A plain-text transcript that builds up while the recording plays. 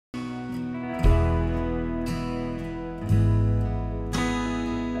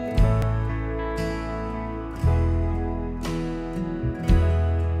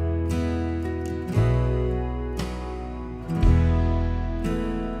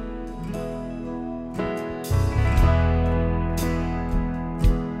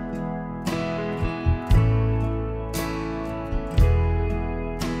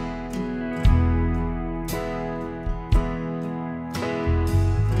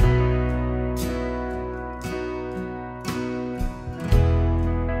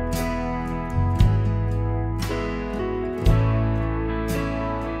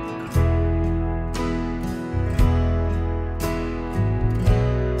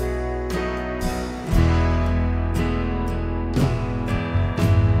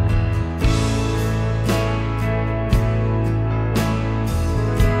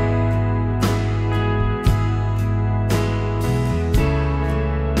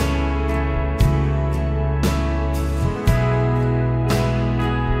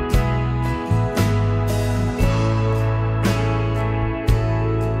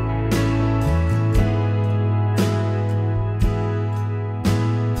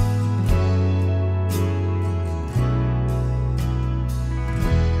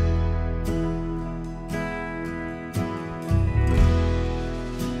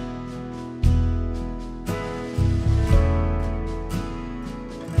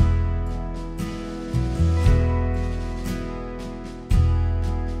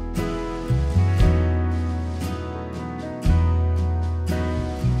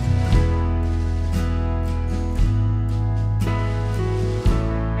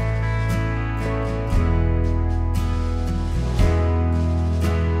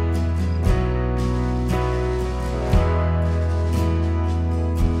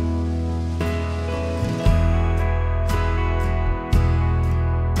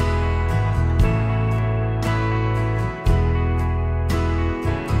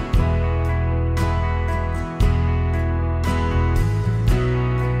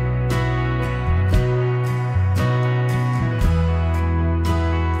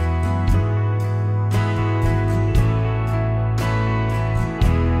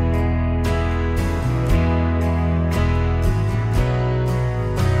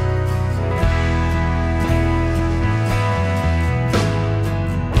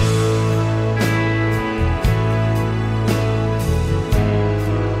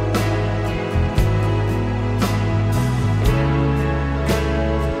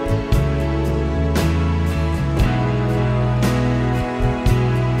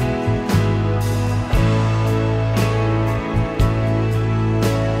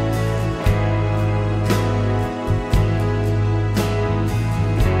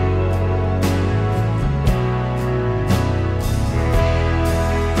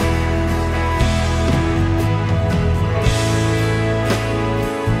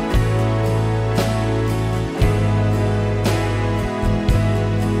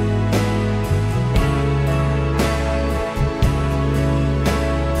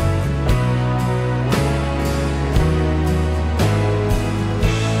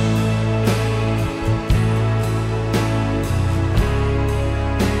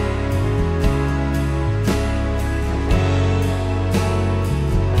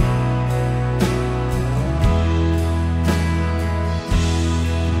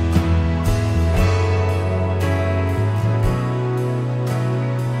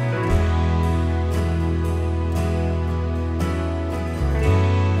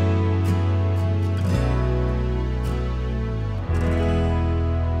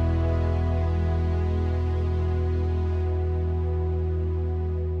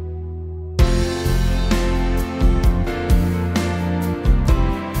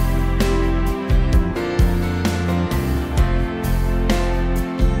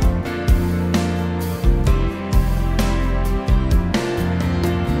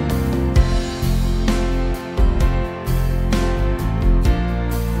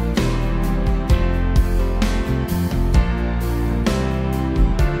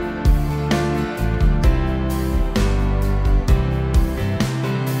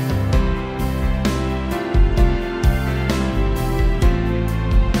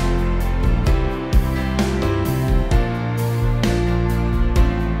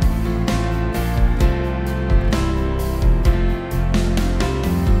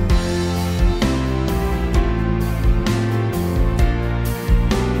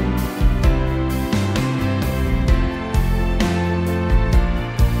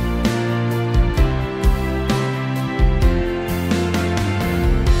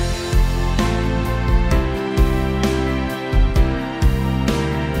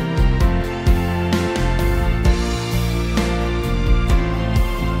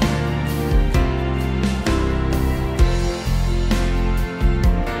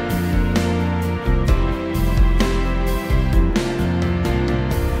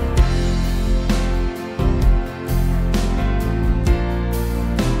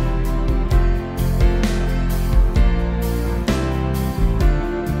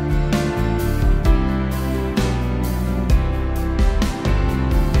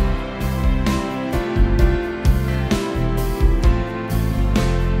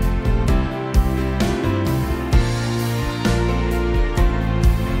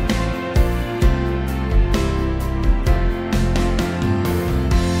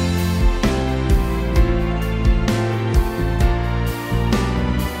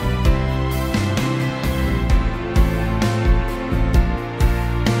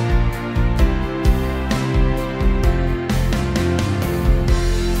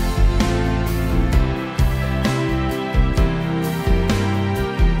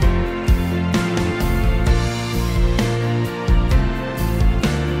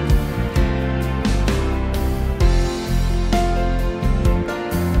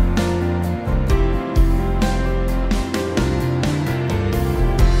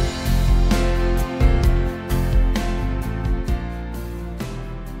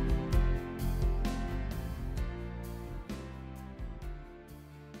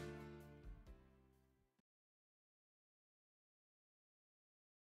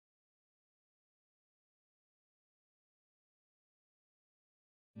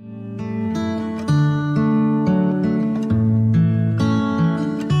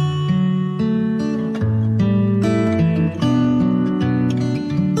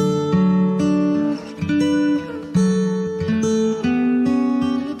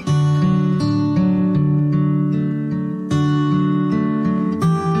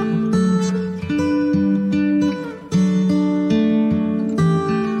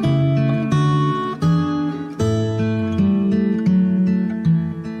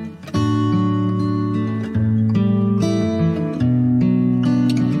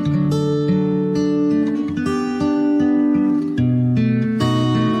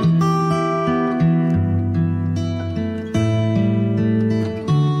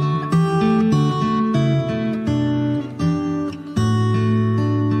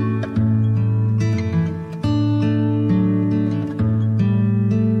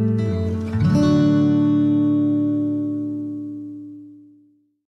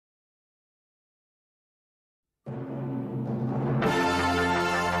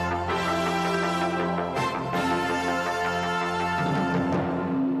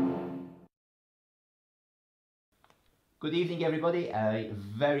Good evening, everybody. A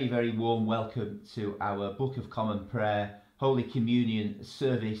very, very warm welcome to our Book of Common Prayer Holy Communion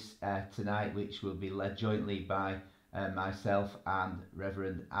service tonight, which will be led jointly by myself and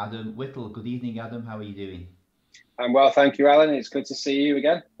Reverend Adam Whittle. Good evening, Adam. How are you doing? I'm well, thank you, Alan. It's good to see you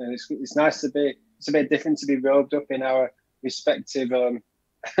again, and it's nice to be. It's a bit different to be robed up in our respective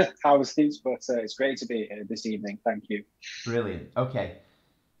houses, but it's great to be here this evening. Thank you. Brilliant. Okay.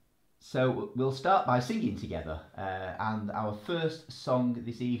 So we'll start by singing together, and our first song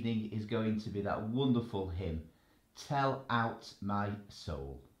this evening is going to be that wonderful hymn, Tell Out My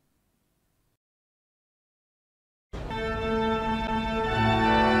Soul.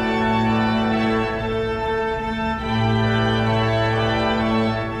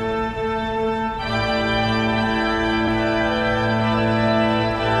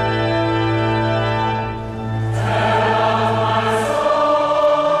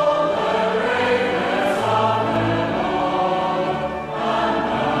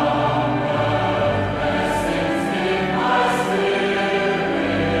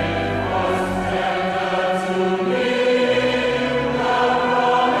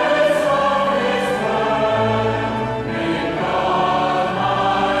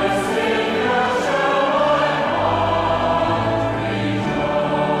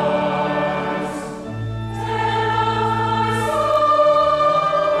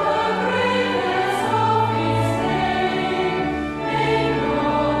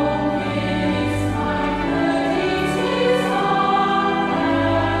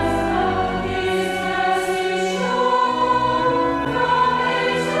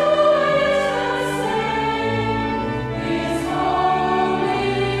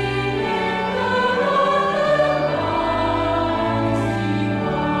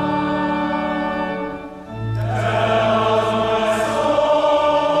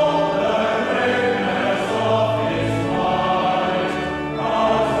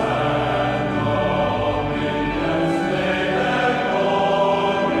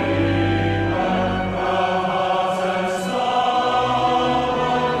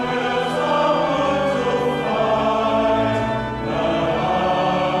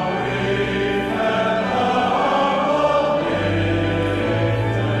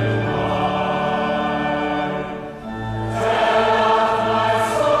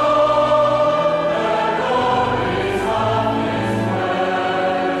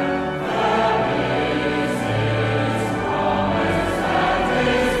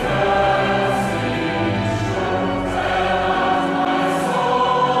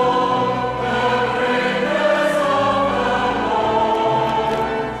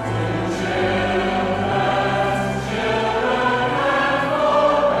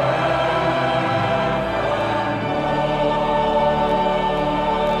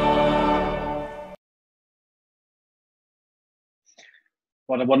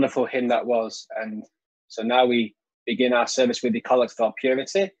 What a wonderful hymn that was. And so now we begin our service with the Collect for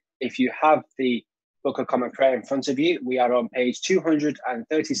Purity. If you have the Book of Common Prayer in front of you, we are on page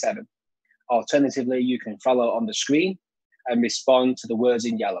 237. Alternatively, you can follow on the screen and respond to the words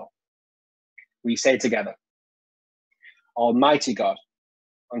in yellow. We say together, Almighty God,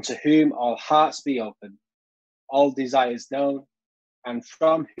 unto whom all hearts be open, all desires known, and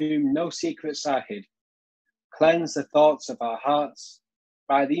from whom no secrets are hid, cleanse the thoughts of our hearts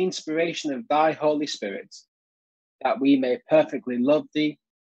by the inspiration of thy Holy Spirit, that we may perfectly love thee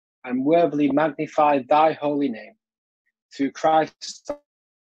and worthily magnify thy holy name. Through Christ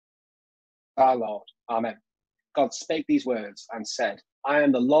our Lord. Amen. God spake these words and said, I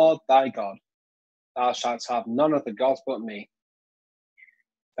am the Lord thy God. Thou shalt have none other gods but me.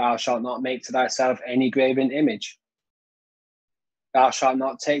 Thou shalt not make to thyself any graven image. Thou shalt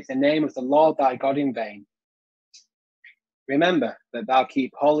not take the name of the Lord thy God in vain. Remember that thou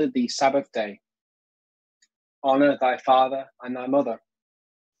keep holy the Sabbath day. Honor thy father and thy mother.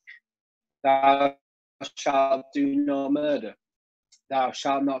 Thou shalt do no murder. Thou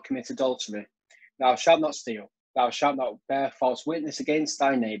shalt not commit adultery. Thou shalt not steal. Thou shalt not bear false witness against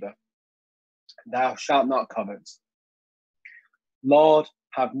thy neighbor. Thou shalt not covet. Lord,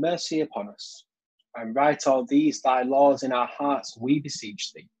 have mercy upon us, and write all these thy laws in our hearts, we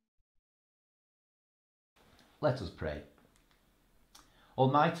beseech thee. Let us pray.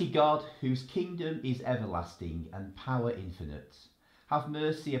 Almighty God, whose kingdom is everlasting and power infinite, have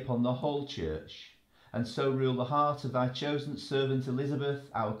mercy upon the whole church, and so rule the heart of thy chosen servant Elizabeth,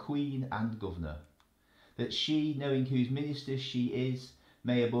 our Queen and Governor, that she, knowing whose minister she is,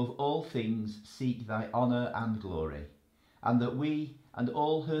 may above all things seek thy honour and glory, and that we and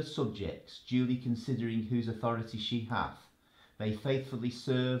all her subjects, duly considering whose authority she hath, may faithfully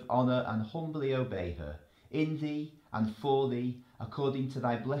serve, honour, and humbly obey her, in thee and for thee, according to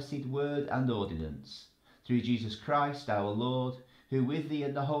thy blessed word and ordinance, through Jesus Christ our Lord, who with thee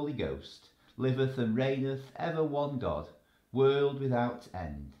and the Holy Ghost liveth and reigneth ever one God, world without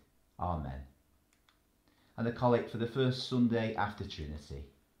end. Amen. And the collect for the first Sunday after Trinity.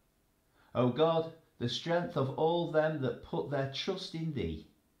 O God, the strength of all them that put their trust in thee,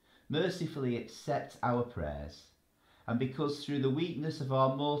 mercifully accept our prayers, and because through the weakness of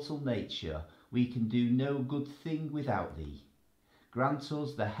our mortal nature we can do no good thing without thee, grant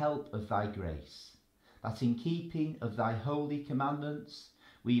us the help of thy grace, that in keeping of thy holy commandments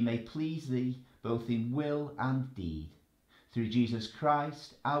we may please thee both in will and deed. Through Jesus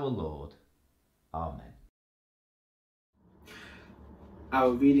Christ our Lord. Amen.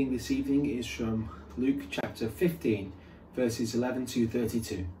 Our reading this evening is from Luke chapter 15, verses 11 to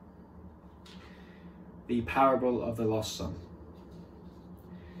 32. The parable of the lost son.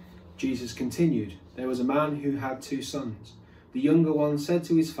 Jesus continued, there was a man who had 2 sons. The younger one said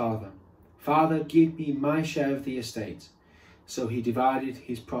to his father, Father, give me my share of the estate. So he divided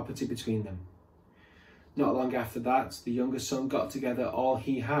his property between them. Not long after that, the younger son got together all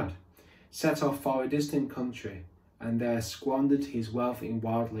he had, set off for a distant country, and there squandered his wealth in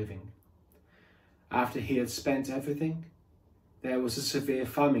wild living. After he had spent everything, there was a severe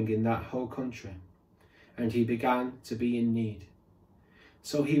famine in that whole country, and he began to be in need.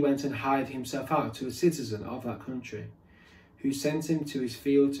 So he went and hired himself out to a citizen of that country, who sent him to his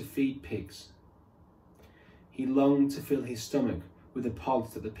field to feed pigs. He longed to fill his stomach with the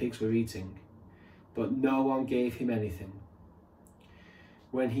pods that the pigs were eating, but no one gave him anything.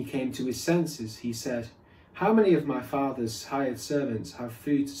 When he came to his senses, he said, How many of my father's hired servants have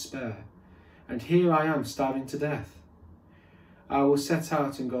food to spare, and here I am starving to death? I will set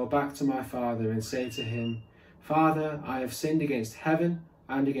out and go back to my father and say to him, Father, I have sinned against heaven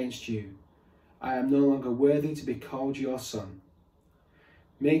and against you. I am no longer worthy to be called your son.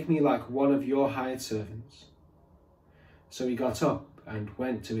 Make me like one of your hired servants. So he got up and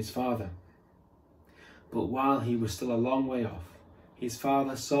went to his father. But while he was still a long way off, his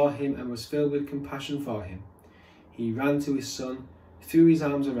father saw him and was filled with compassion for him. He ran to his son, threw his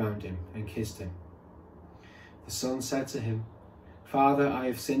arms around him, and kissed him. The son said to him, Father, I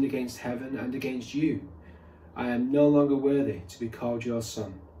have sinned against heaven and against you. I am no longer worthy to be called your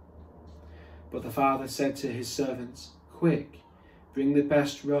son. But the father said to his servants, Quick, bring the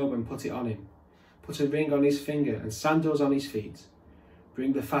best robe and put it on him. Put a ring on his finger and sandals on his feet.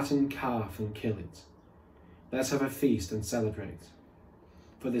 Bring the fattened calf and kill it. Let's have a feast and celebrate.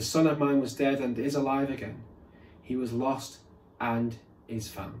 For this son of mine was dead and is alive again. He was lost and is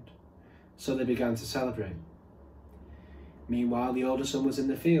found. So they began to celebrate. Meanwhile, the older son was in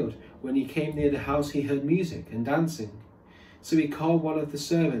the field. When he came near the house, he heard music and dancing. So he called one of the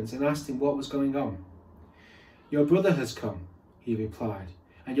servants and asked him what was going on. Your brother has come, he replied,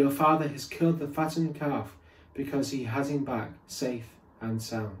 and your father has killed the fattened calf because he has him back safe and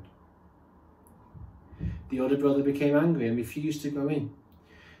sound. The older brother became angry and refused to go in.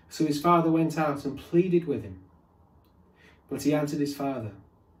 So his father went out and pleaded with him. But he answered his father,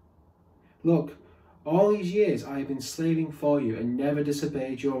 Look, all these years I have been slaving for you and never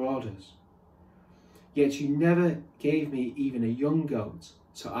disobeyed your orders. Yet you never gave me even a young goat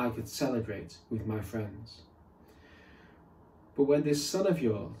so I could celebrate with my friends. But when this son of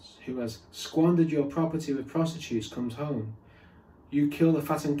yours, who has squandered your property with prostitutes, comes home, you kill the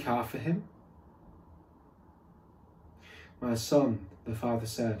fattened calf for him? My son, the father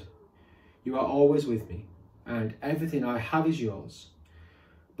said, you are always with me, and everything I have is yours.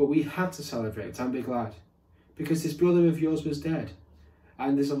 But we had to celebrate and be glad, because this brother of yours was dead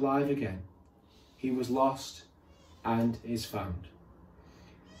and is alive again. He was lost and is found.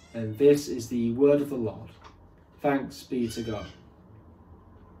 And this is the word of the Lord. Thanks be to God.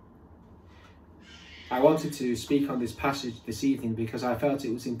 I wanted to speak on this passage this evening because I felt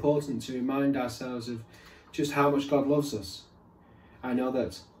it was important to remind ourselves of just how much God loves us. I know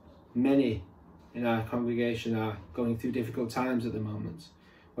that many in our congregation are going through difficult times at the moment,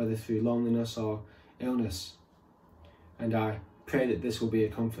 whether through loneliness or illness, and I pray that this will be a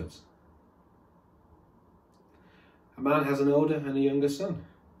comfort. A man has an older and a younger son.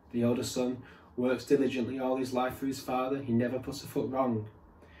 The older son works diligently all his life for his father. He never puts a foot wrong.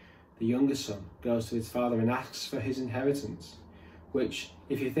 The younger son goes to his father and asks for his inheritance, which,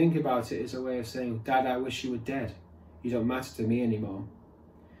 if you think about it, is a way of saying, Dad, I wish you were dead. You don't matter to me anymore.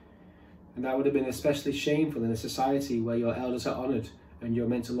 And that would have been especially shameful in a society where your elders are honoured and you're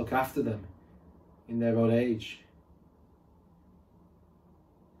meant to look after them in their old age.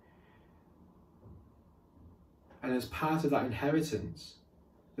 And as part of that inheritance,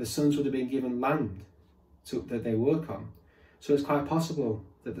 the sons would have been given land that they work on. So it's quite possible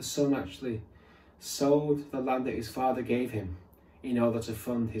that the son actually sold the land that his father gave him in order to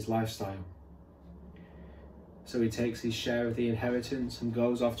fund his lifestyle. So he takes his share of the inheritance and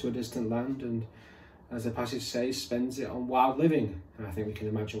goes off to a distant land, and as the passage says, spends it on wild living. And I think we can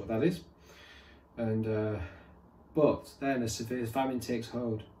imagine what that is. And but then a severe famine takes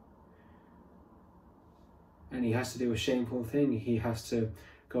hold, and he has to do a shameful thing. He has to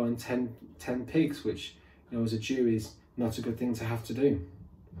go and tend pigs, which, you know, as a Jew is not a good thing to have to do.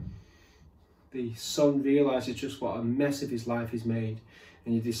 The son realises just what a mess of his life he's made,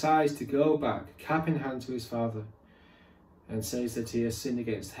 and he decides to go back, cap in hand, to his father, and says that he has sinned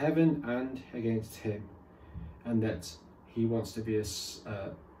against heaven and against him, and that he wants to be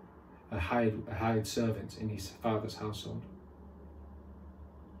a hired servant in his father's household.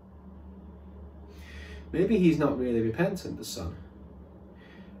 Maybe he's not really repentant, the son.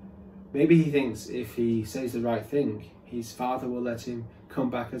 Maybe he thinks if he says the right thing, his father will let him come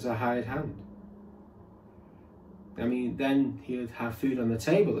back as a hired hand. I mean, then he would have food on the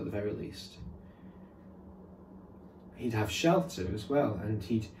table at the very least. He'd have shelter as well, and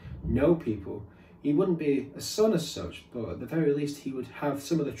he'd know people. He wouldn't be a son as such, but at the very least he would have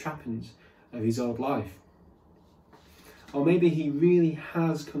some of the trappings of his old life. Or maybe he really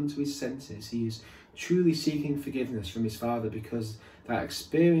has come to his senses. He is truly seeking forgiveness from his father, because that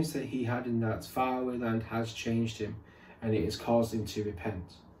experience that he had in that faraway land has changed him, and it has caused him to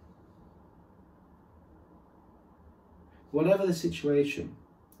repent. Whatever the situation,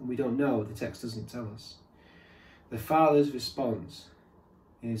 and we don't know, the text doesn't tell us, the father's response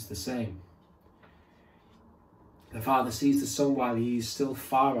is the same. The father sees the son while he is still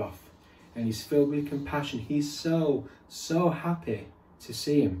far off, and he's filled with compassion. He's so happy to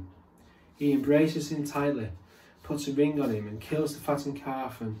see him. He embraces him tightly, puts a ring on him, and kills the fattened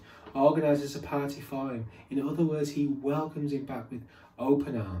calf, and organises a party for him. In other words, he welcomes him back with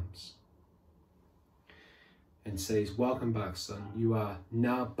open arms and says, "Welcome back, son. You are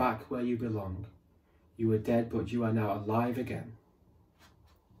now back where you belong. You were dead, but you are now alive again."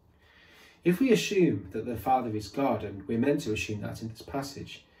 If we assume that the Father is God, and we're meant to assume that in this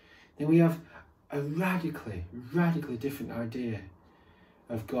passage, then we have a radically different idea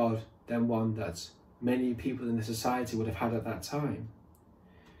of God than one that many people in the society would have had at that time.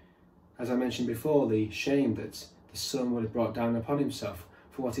 As I mentioned before, the shame that the son would have brought down upon himself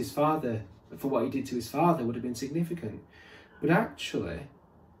for what he did to his father would have been significant. But actually,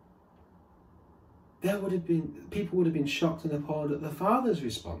 people would have been shocked and appalled at the father's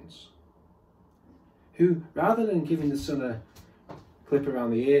response, who, rather than giving the son a clip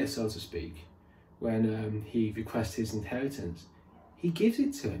around the ear, so to speak, when he requests his inheritance, he gives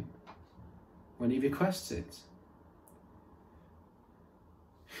it to him when he requests it.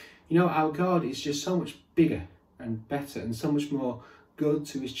 You know, our God is just so much bigger and better and so much more good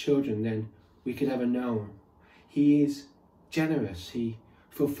to his children than we could ever know. He is generous. He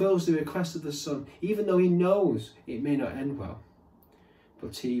fulfills the request of the son, even though he knows it may not end well.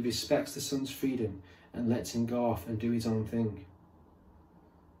 But he respects the son's freedom and lets him go off and do his own thing.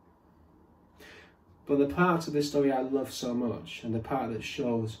 But the part of this story I love so much, and the part that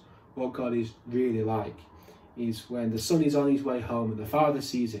shows what God is really like, is when the son is on his way home and the father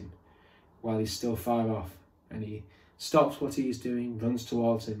sees him while he's still far off, and he stops what he is doing, runs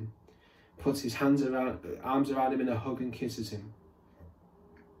towards him, puts his arms around him in a hug and kisses him.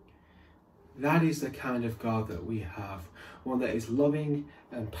 That is the kind of God that we have, one that is loving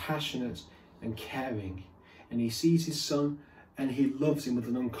and passionate and caring, and he sees his son and he loves him with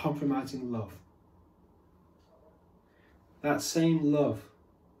an uncompromising love. That same love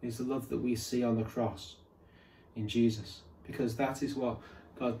is the love that we see on the cross in Jesus, because that is what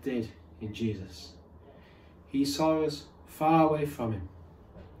God did in Jesus. He saw us far away from him,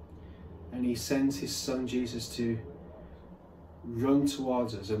 and he sends his son Jesus to run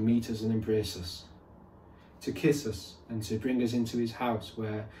towards us and meet us and embrace us, to kiss us and to bring us into his house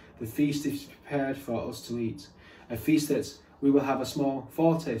where the feast is prepared for us to eat, a feast that we will have a small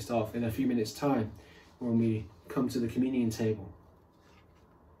foretaste of in a few minutes' time when we come to the communion table.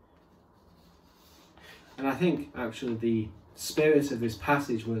 And I think actually the spirit of this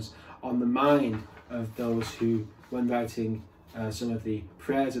passage was on the mind of those who, when writing some of the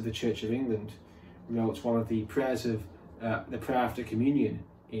prayers of the Church of England, wrote one of the prayers of the prayer after communion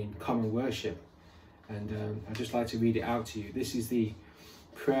in common worship. And I'd just like to read it out to you. This is the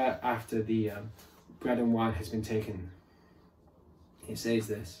prayer after the bread and wine has been taken. It says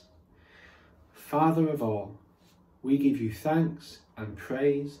this: "Father of all, we give you thanks and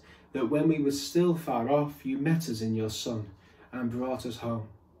praise that when we were still far off, you met us in your Son and brought us home.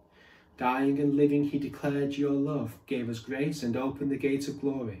 Dying and living, he declared your love, gave us grace and opened the gate of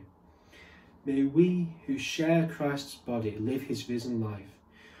glory. May we who share Christ's body live his risen life.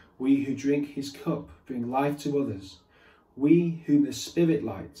 We who drink his cup bring life to others. We whom the Spirit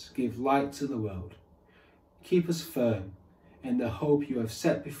lights give light to the world. Keep us firm in the hope you have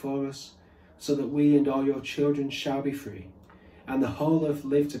set before us, so that we and all your children shall be free, and the whole earth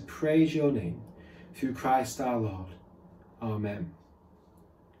live to praise your name, through Christ our Lord. Amen.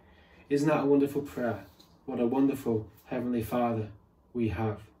 Isn't that a wonderful prayer? What a wonderful Heavenly Father we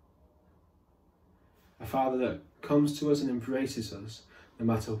have. A Father that comes to us and embraces us no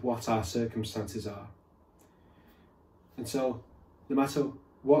matter what our circumstances are. And so, no matter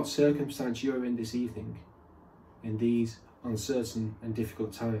what circumstance you're in this evening, in these uncertain and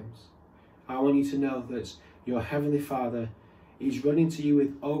difficult times, I want you to know that your Heavenly Father is running to you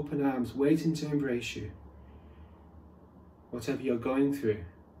with open arms, waiting to embrace you. Whatever you're going through,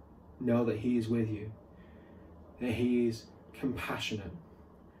 know that he is with you, that he is compassionate,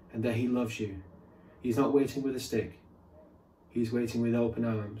 and that he loves you. He's not waiting with a stick. He's waiting with open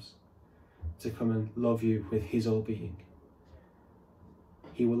arms to come and love you with his whole being.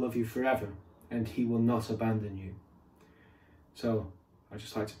 He will love you forever, and he will not abandon you. So I'd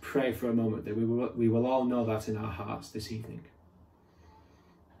just like to pray for a moment that we will all know that in our hearts this evening.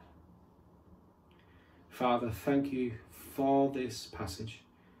 Father, thank you for this passage,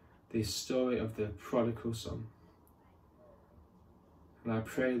 this story of the prodigal son. And I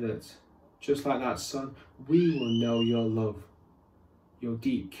pray that just like that son, we will know your love, your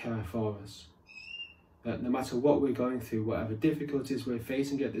deep care for us. That no matter what we're going through, whatever difficulties we're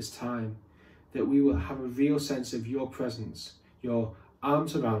facing at this time, that we will have a real sense of your presence, your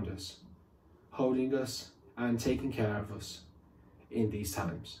arms around us, holding us and taking care of us in these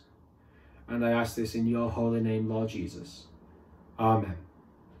times. And I ask this in your holy name, Lord Jesus. Amen.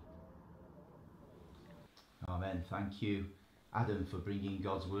 Amen. Thank you, Adam, for bringing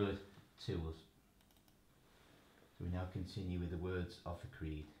God's word to us. So we now continue with the words of the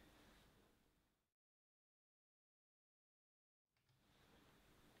Creed.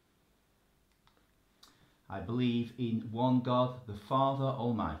 I believe in one God, the Father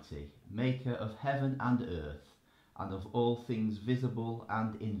Almighty, maker of heaven and earth, and of all things visible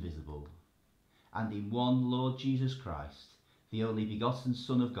and invisible, and in one Lord Jesus Christ, the only begotten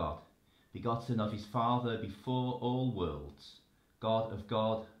Son of God, begotten of his Father before all worlds, God of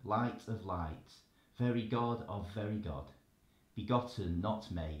God, light of light, very God of very God, begotten, not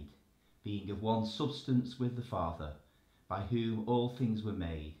made, being of one substance with the Father, by whom all things were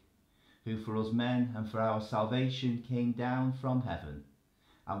made, who for us men and for our salvation came down from heaven,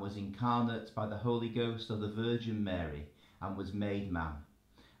 and was incarnate by the Holy Ghost of the Virgin Mary, and was made man,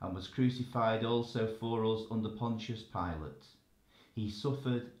 and was crucified also for us under Pontius Pilate. He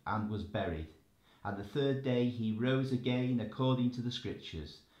suffered and was buried, and the third day he rose again according to the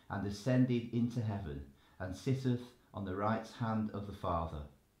Scriptures, and ascended into heaven, and sitteth on the right hand of the Father.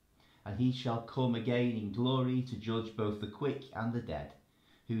 And he shall come again in glory to judge both the quick and the dead,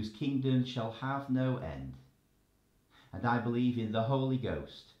 whose kingdom shall have no end. And I believe in the Holy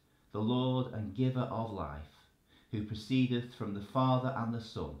Ghost, the Lord and giver of life, who proceedeth from the Father and the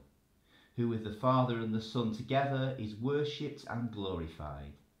Son, who with the Father and the Son together is worshipped and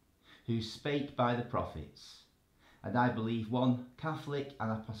glorified, who spake by the prophets. And I believe one Catholic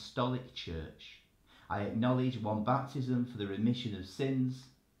and Apostolic Church. I acknowledge one baptism for the remission of sins,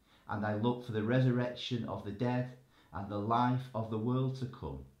 and I look for the resurrection of the dead and the life of the world to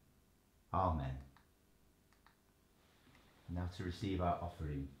come. Amen. Now to receive our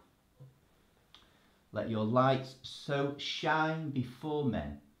offering. Let your light so shine before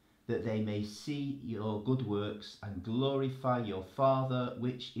men that they may see your good works and glorify your Father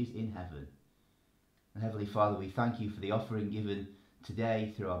which is in heaven. And Heavenly Father, we thank you for the offering given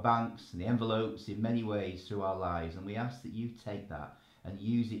today through our banks and the envelopes in many ways through our lives, and we ask that you take that and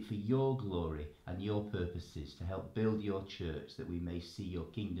use it for your glory and your purposes to help build your church, that we may see your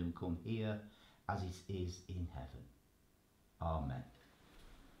kingdom come here as it is in heaven. Amen.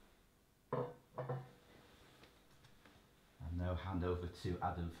 I'll now hand over to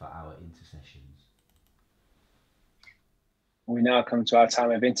Adam for our intercessions. We now come to our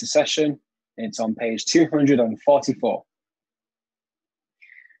time of intercession. It's on page 244.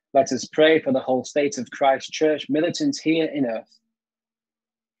 Let us pray for the whole state of Christ Church militants here in earth.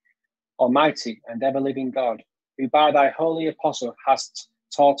 Almighty and ever-living God, who by thy holy apostle hast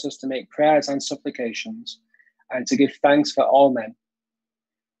taught us to make prayers and supplications, and to give thanks for all men,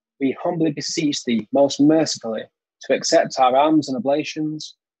 we humbly beseech thee most mercifully to accept our alms and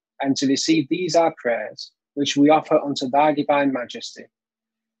oblations, and to receive these our prayers, which we offer unto thy divine majesty,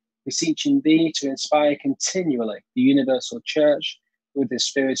 beseeching thee to inspire continually the universal church with the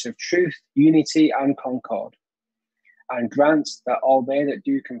spirit of truth, unity, and concord, and grant that all they that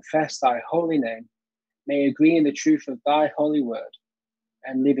do confess thy holy name may agree in the truth of thy holy word,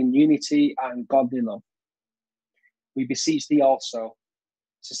 and live in unity and godly love. We beseech thee also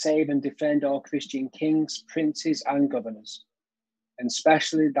to save and defend all Christian kings, princes, and governors, and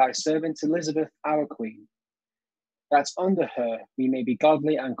especially thy servant Elizabeth, our Queen, that under her we may be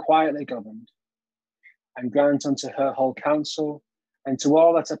godly and quietly governed, and grant unto her whole council, and to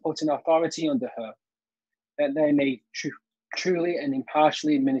all that are put in authority under her, that they may truly and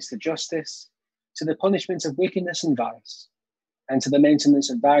impartially administer justice to the punishment of wickedness and vice, and to the maintenance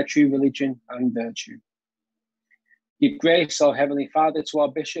of thy true religion and virtue. Give grace, O Heavenly Father, to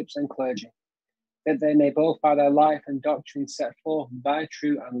our bishops and clergy, that they may both by their life and doctrine set forth thy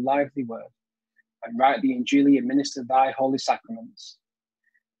true and lively word, and rightly and duly administer thy holy sacraments.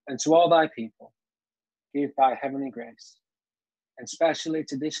 And to all thy people, give thy heavenly grace, and especially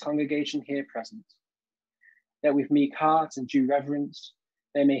to this congregation here present, that with meek heart and due reverence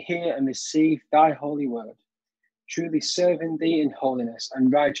they may hear and receive thy holy word, truly serving thee in holiness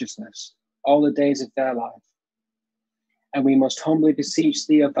and righteousness all the days of their life. And we must humbly beseech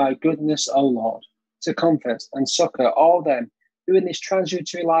thee of thy goodness, O Lord, to comfort and succor all them who in this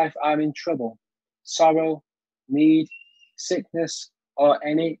transitory life are in trouble, sorrow, need, sickness, or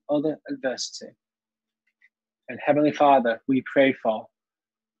any other adversity. And Heavenly Father, we pray for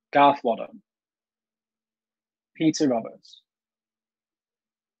Garth Wadham, Peter Roberts,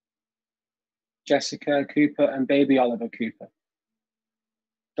 Jessica Cooper and baby Oliver Cooper,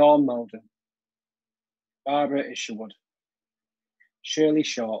 Dawn Molden, Barbara Isherwood, Shirley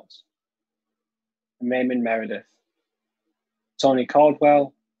Short, and Maimon Meredith, Tony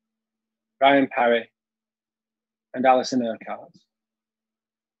Caldwell, Ryan Parry, and Alison Urquhart.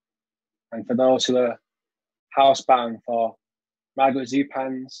 And for those who are housebound, for Margaret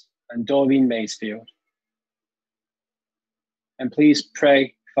Zupans and Doreen Maysfield. And please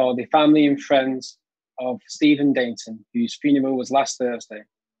pray for the family and friends of Stephen Dainton, whose funeral was last Thursday,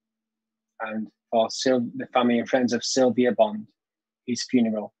 and for the family and friends of Sylvia Bond, whose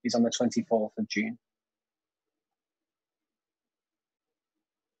funeral is on the 24th of June.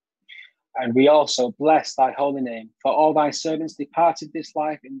 And we also bless thy holy name, for all thy servants departed this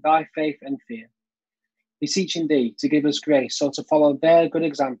life in thy faith and fear, beseeching thee to give us grace so to follow their good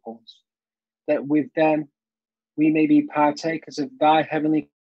examples, that with them we may be partakers of thy heavenly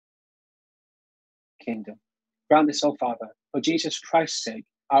kingdom. Grant this, O Father, for Jesus Christ's sake,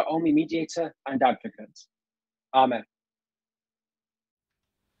 our only mediator and advocate. Amen.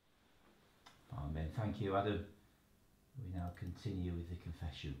 Amen. Thank you, Adam. We now continue with the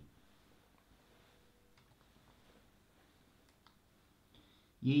confession.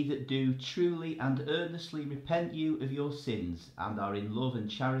 Ye that do truly and earnestly repent you of your sins, and are in love and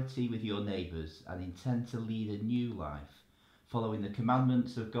charity with your neighbours, and intend to lead a new life, following the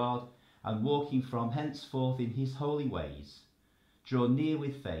commandments of God, and walking from henceforth in his holy ways, draw near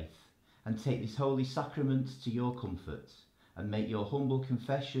with faith, and take this holy sacrament to your comfort, and make your humble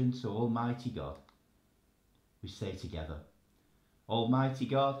confession to Almighty God. We say together, Almighty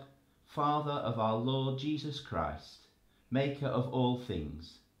God, Father of our Lord Jesus Christ, Maker of all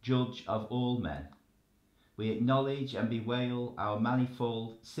things, Judge of all men, we acknowledge and bewail our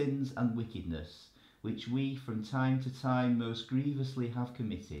manifold sins and wickedness, which we from time to time most grievously have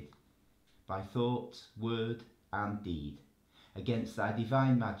committed, by thought, word, and deed, against thy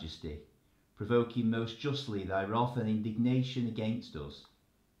divine majesty, provoking most justly thy wrath and indignation against us.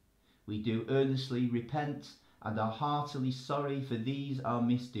 We do earnestly repent and are heartily sorry for these our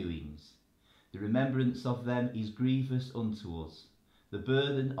misdoings. The remembrance of them is grievous unto us. The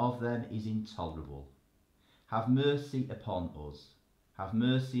burden of them is intolerable. Have mercy upon us. Have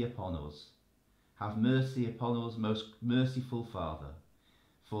mercy upon us. Have mercy upon us, most merciful Father,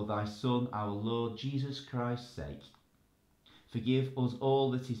 for thy Son, our Lord Jesus Christ's sake. Forgive us all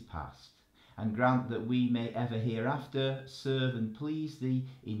that is past, and grant that we may ever hereafter serve and please thee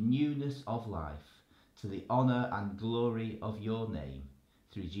in newness of life, to the honour and glory of your name,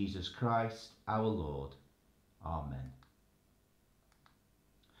 through Jesus Christ our Lord. Amen.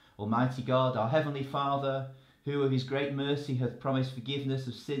 Almighty God, our heavenly Father, who of his great mercy hath promised forgiveness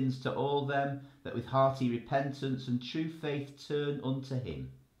of sins to all them that with hearty repentance and true faith turn unto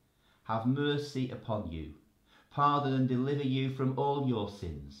him, have mercy upon you, pardon and deliver you from all your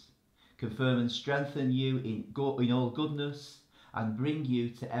sins, confirm and strengthen you in all goodness, and bring you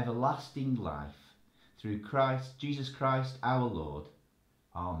to everlasting life, through Christ, Jesus Christ our Lord.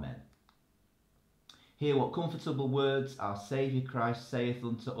 Amen. Hear what comfortable words our Saviour Christ saith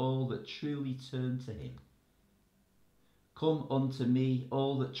unto all that truly turn to him. Come unto me,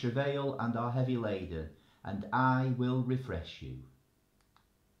 all that travail and are heavy laden, and I will refresh you.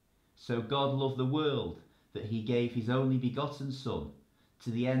 So God loved the world, that he gave his only begotten Son,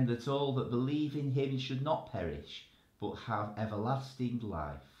 to the end that all that believe in him should not perish, but have everlasting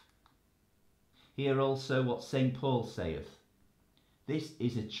life. Hear also what St. Paul saith. This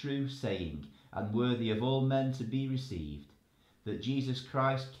is a true saying, and worthy of all men to be received, that Jesus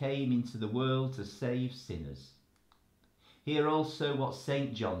Christ came into the world to save sinners. Hear also what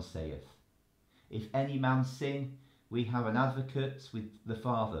St. John saith. If any man sin, we have an advocate with the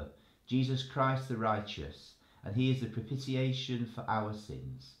Father, Jesus Christ the righteous, and he is the propitiation for our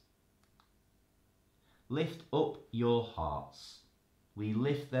sins. Lift up your hearts. We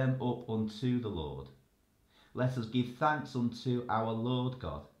lift them up unto the Lord. Let us give thanks unto our Lord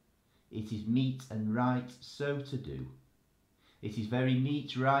God. It is meet and right so to do. It is very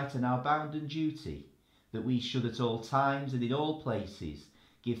meet, right, and our bounden duty, that we should at all times and in all places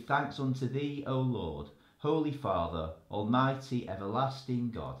give thanks unto thee, O Lord, Holy Father, Almighty,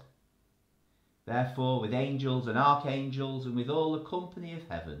 everlasting God. Therefore, with angels and archangels, and with all the company of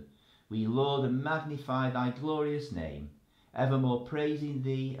heaven, we laud and magnify thy glorious name, evermore praising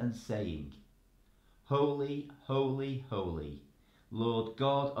thee and saying, Holy, holy, holy, Lord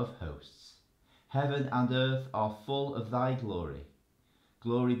God of hosts, heaven and earth are full of thy glory.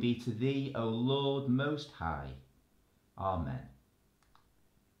 Glory be to thee, O Lord Most High. Amen.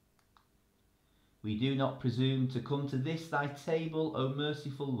 We do not presume to come to this thy table, O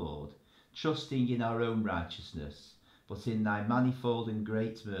merciful Lord, trusting in our own righteousness, but in thy manifold and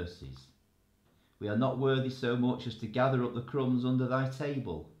great mercies. We are not worthy so much as to gather up the crumbs under thy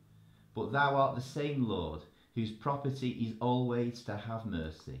table, but thou art the same Lord, whose property is always to have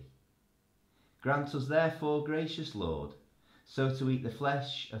mercy. Grant us therefore, gracious Lord, so to eat the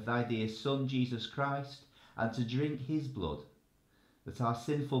flesh of thy dear Son, Jesus Christ, and to drink his blood, that our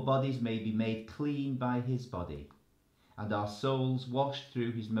sinful bodies may be made clean by his body, and our souls washed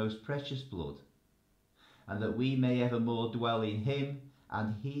through his most precious blood, and that we may evermore dwell in him,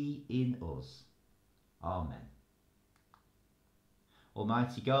 and he in us. Amen.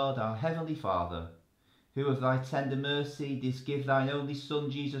 Almighty God, our heavenly Father, who of thy tender mercy didst give thine only Son,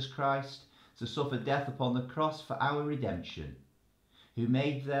 Jesus Christ, to suffer death upon the cross for our redemption, who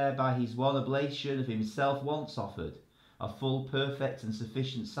made there by his one oblation of himself once offered, a full, perfect, and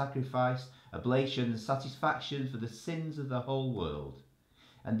sufficient sacrifice, oblation, and satisfaction for the sins of the whole world,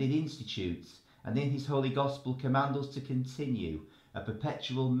 and did institute, and in his holy gospel command us to continue a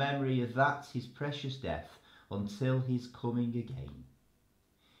perpetual memory of that his precious death until his coming again.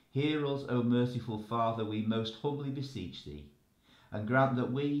 Hear us, O merciful Father, we most humbly beseech thee, and grant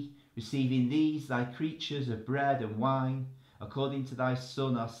that we, receiving these thy creatures of bread and wine, according to thy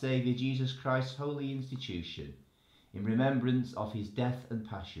Son, our Saviour, Jesus Christ's holy institution, in remembrance of his death and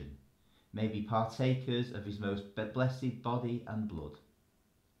passion, may be partakers of his most blessed body and blood,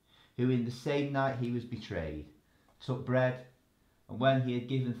 who in the same night he was betrayed, took bread, and when he had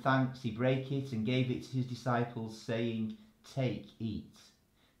given thanks, he brake it and gave it to his disciples, saying, Take, eat.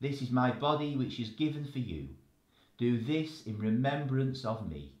 This is my body which is given for you. Do this in remembrance of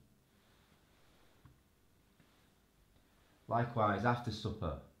me. Likewise, after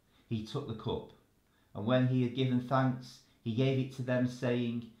supper, he took the cup, and when he had given thanks, he gave it to them,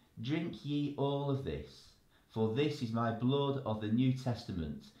 saying, Drink ye all of this, for this is my blood of the New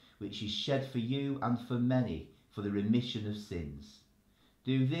Testament, which is shed for you and for many for the remission of sins.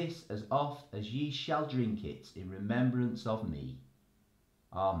 Do this as oft as ye shall drink it in remembrance of me.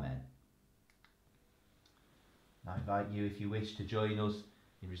 Amen. I invite you, if you wish, to join us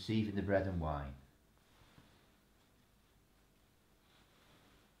in receiving the bread and wine.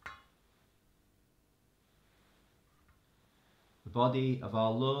 The body of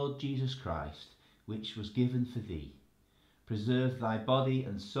our Lord Jesus Christ, which was given for thee, preserve thy body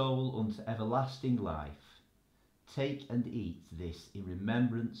and soul unto everlasting life. Take and eat this in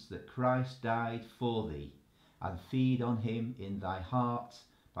remembrance that Christ died for thee, and feed on him in thy heart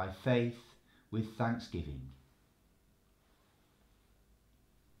by faith with thanksgiving.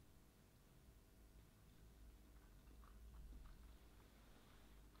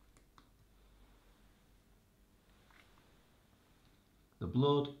 The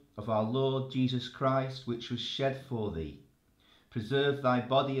blood of our Lord Jesus Christ, which was shed for thee, preserve thy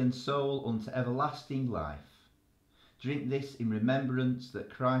body and soul unto everlasting life. Drink this in remembrance that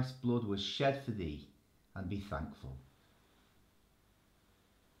Christ's blood was shed for thee, and be thankful.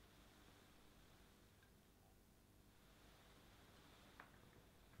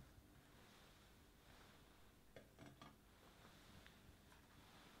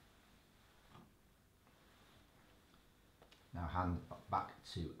 Now hand back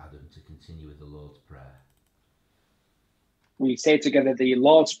to Adam to continue with the Lord's Prayer. We say together the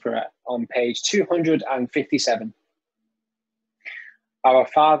Lord's Prayer on page 257. Our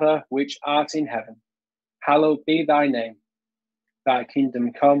Father, which art in heaven, hallowed be thy name. Thy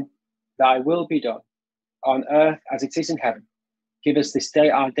kingdom come, thy will be done, on earth as it is in heaven. Give us this day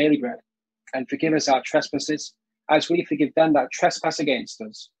our daily bread, and forgive us our trespasses, as we forgive them that trespass against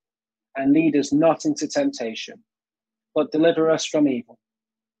us. And lead us not into temptation, but deliver us from evil.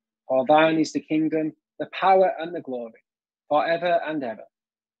 For thine is the kingdom, the power, and the glory, forever and ever.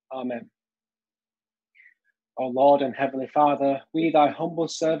 Amen. O Lord and Heavenly Father, we thy humble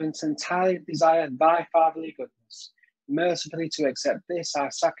servants entirely desire thy fatherly goodness, mercifully to accept this our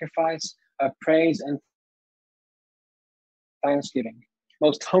sacrifice of praise and thanksgiving,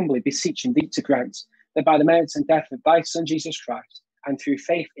 most humbly beseeching thee to grant that by the merits and death of thy Son Jesus Christ, and through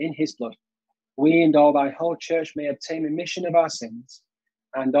faith in his blood, we and all thy whole church may obtain remission of our sins,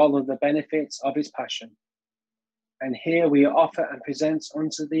 and all of the benefits of his passion. And here we offer and present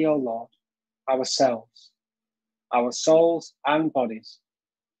unto thee, O Lord, ourselves, our souls and bodies,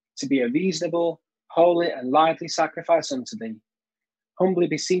 to be a reasonable, holy, and lively sacrifice unto thee, humbly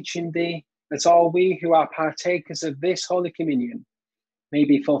beseeching thee that all we who are partakers of this Holy Communion may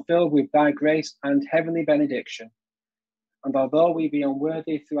be fulfilled with thy grace and heavenly benediction. And although we be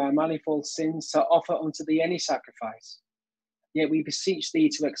unworthy through our manifold sins to offer unto thee any sacrifice, yet we beseech thee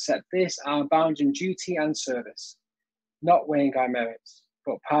to accept this our bounden duty and service, not weighing our merits,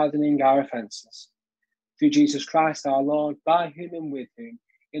 but pardoning our offences. Through Jesus Christ our Lord, by whom and with whom,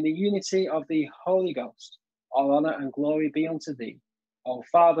 in the unity of the Holy Ghost, all honour and glory be unto thee, O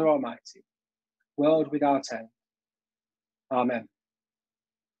Father Almighty, world without end. Amen.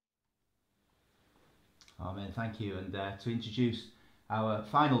 Amen, thank you. And to introduce our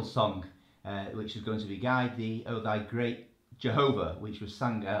final song, which is going to be Guide Thee, O Thy Great Jehovah, which was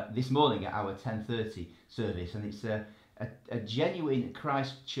sung this morning at our 10:30 service. And it's a genuine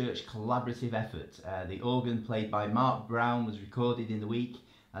Christ Church collaborative effort. The organ played by Mark Brown was recorded in the week,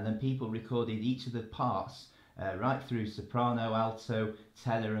 and then people recorded each of the parts right through soprano, alto,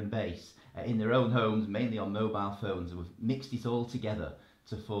 tenor and bass in their own homes, mainly on mobile phones, and we've mixed it all together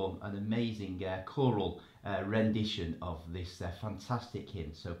to form an amazing choral rendition of this fantastic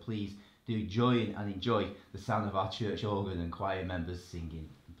hymn. So please do join and enjoy the sound of our church organ and choir members singing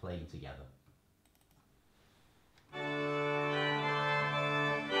and playing together.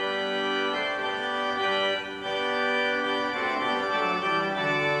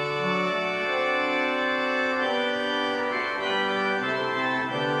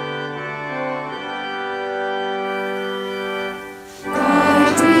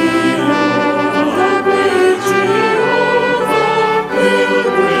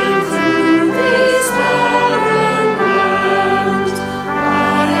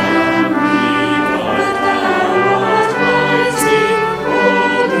 I am weak, but thou art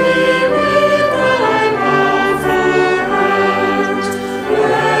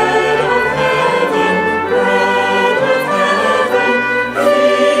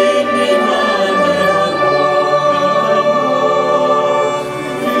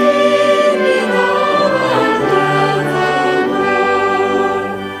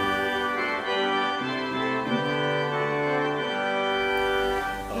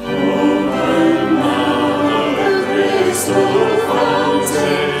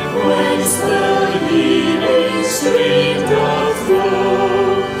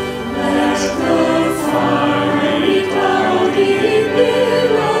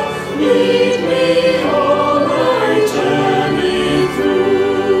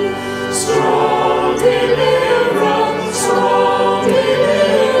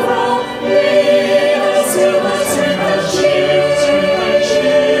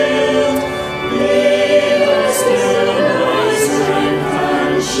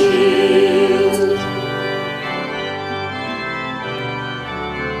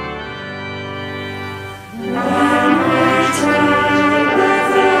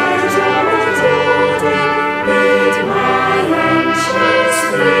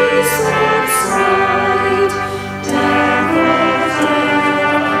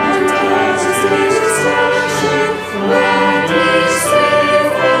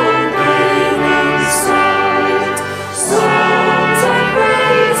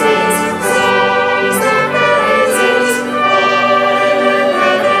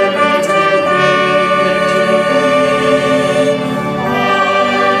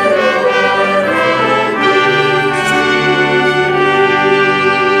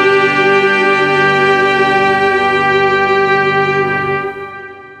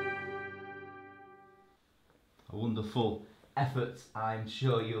I'm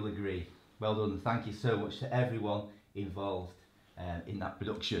sure you'll agree. Well done. Thank you so much to everyone involved in that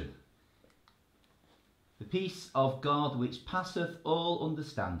production. The peace of God, which passeth all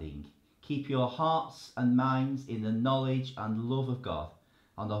understanding, keep your hearts and minds in the knowledge and love of God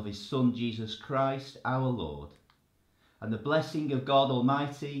and of his Son Jesus Christ our Lord. And the blessing of God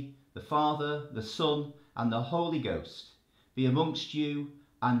Almighty, the Father, the Son, and the Holy Ghost be amongst you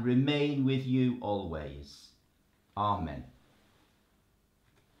and remain with you always. Amen.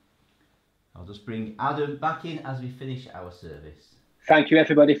 I'll just bring Adam back in as we finish our service. Thank you,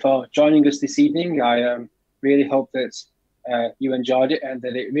 everybody, for joining us this evening. I really hope that you enjoyed it and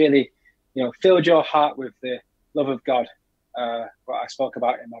that it really, filled your heart with the love of God, what I spoke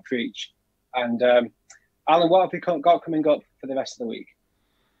about in my preach. And Alan, what have we got coming up for the rest of the week?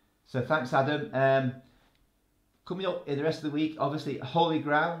 So thanks, Adam. Coming up in the rest of the week, obviously, Holy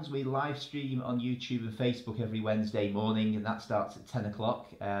Grounds. We live stream on YouTube and Facebook every Wednesday morning, and that starts at 10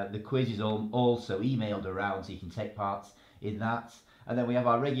 o'clock. The quiz is also emailed around, so you can take part in that. And then we have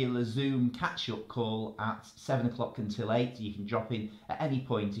our regular Zoom catch-up call at 7 o'clock until 8. You can drop in at any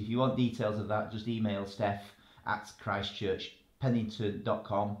point. If you want details of that, just email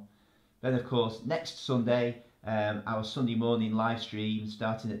steph@christchurchpennington.com. Then, of course, next Sunday, our Sunday morning live stream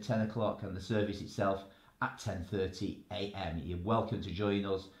starting at 10 o'clock and the service itself at 10:30 a.m. You're welcome to join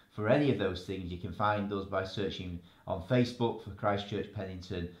us for any of those things. You can find us by searching on Facebook for Christchurch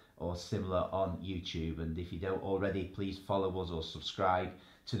Pennington or similar on YouTube. And if you don't already, please follow us or subscribe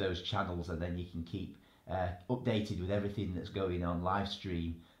to those channels, and then you can keep updated with everything that's going on live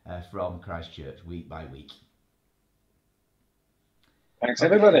stream from Christchurch week by week. Thanks,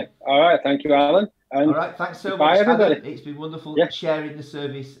 everybody. All right. Thank you, Alan. And all right, thanks so much, everybody. Adam. It's been wonderful sharing the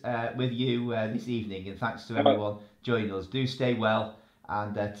service with you this evening, and thanks to everyone joining us. Do stay well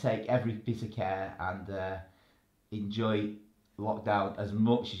and take every bit of care and enjoy lockdown as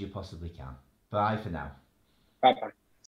much as you possibly can. Bye for now. Bye-bye.